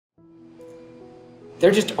There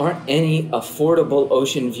just aren't any affordable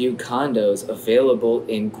ocean view condos available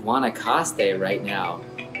in Guanacaste right now.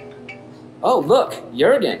 Oh, look,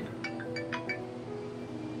 Jurgen.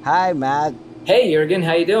 Hi, Matt. Hey, Jurgen,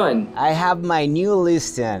 how you doing? I have my new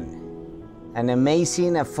listing. An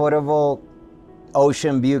amazing, affordable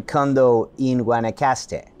ocean view condo in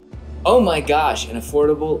Guanacaste. Oh my gosh, an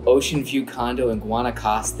affordable ocean view condo in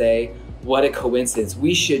Guanacaste. What a coincidence.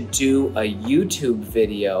 We should do a YouTube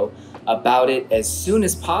video about it as soon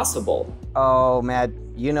as possible. Oh, Matt,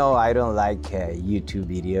 you know I don't like YouTube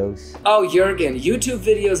videos. Oh, Jurgen, YouTube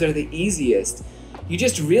videos are the easiest. You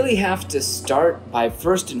just really have to start by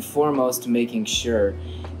first and foremost making sure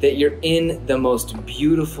that you're in the most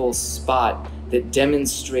beautiful spot that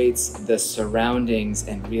demonstrates the surroundings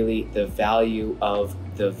and really the value of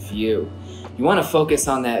the view. You want to focus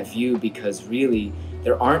on that view because really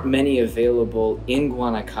there aren't many available in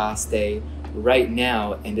Guanacaste right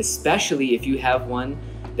now, and especially if you have one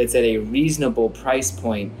that's at a reasonable price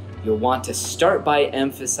point, you'll want to start by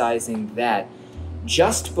emphasizing that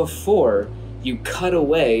just before you cut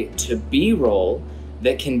away to B-roll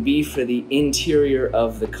that can be for the interior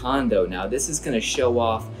of the condo. Now, this is going to show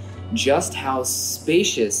off just how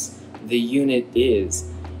spacious the unit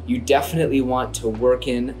is. You definitely want to work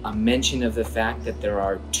in a mention of the fact that there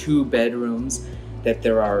are 2 bedrooms, that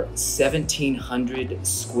there are 1,700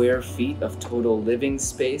 square feet of total living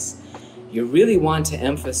space. You really want to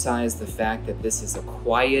emphasize the fact that this is a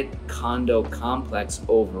quiet condo complex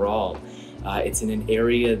overall. It's in an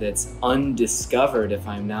area that's undiscovered, if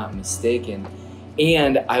I'm not mistaken.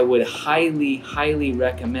 And I would highly, highly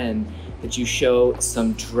recommend that you show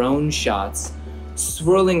some drone shots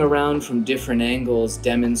swirling around from different angles,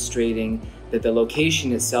 demonstrating that the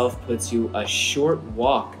location itself puts you a short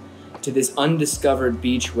walk to this undiscovered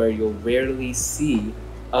beach where you'll rarely see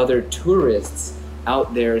other tourists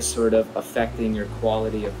out there sort of affecting your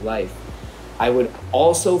quality of life. I would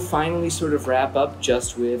also finally sort of wrap up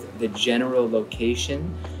just with the general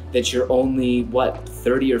location, that you're only,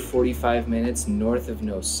 30 or 45 minutes north of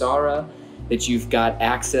Nosara, that you've got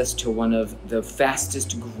access to one of the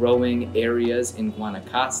fastest growing areas in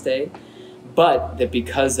Guanacaste, but that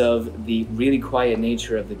because of the really quiet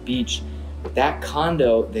nature of the beach, that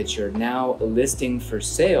condo that you're now listing for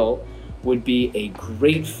sale would be a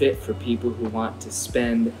great fit for people who want to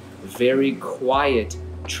spend very quiet,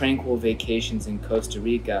 tranquil vacations in Costa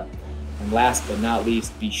Rica. And last but not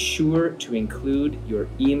least, be sure to include your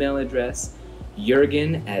email address,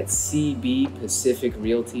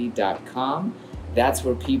 Jurgen@cbpacificrealty.com. That's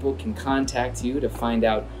where people can contact you to find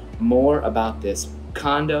out more about this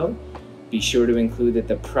condo. Be sure to include that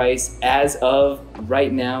the price as of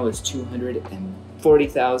right now is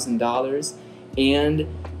 $240,000. And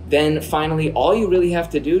then finally, all you really have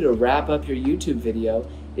to do to wrap up your YouTube video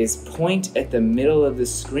is point at the middle of the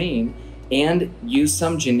screen and use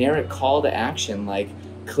some generic call to action like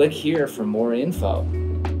click here for more info.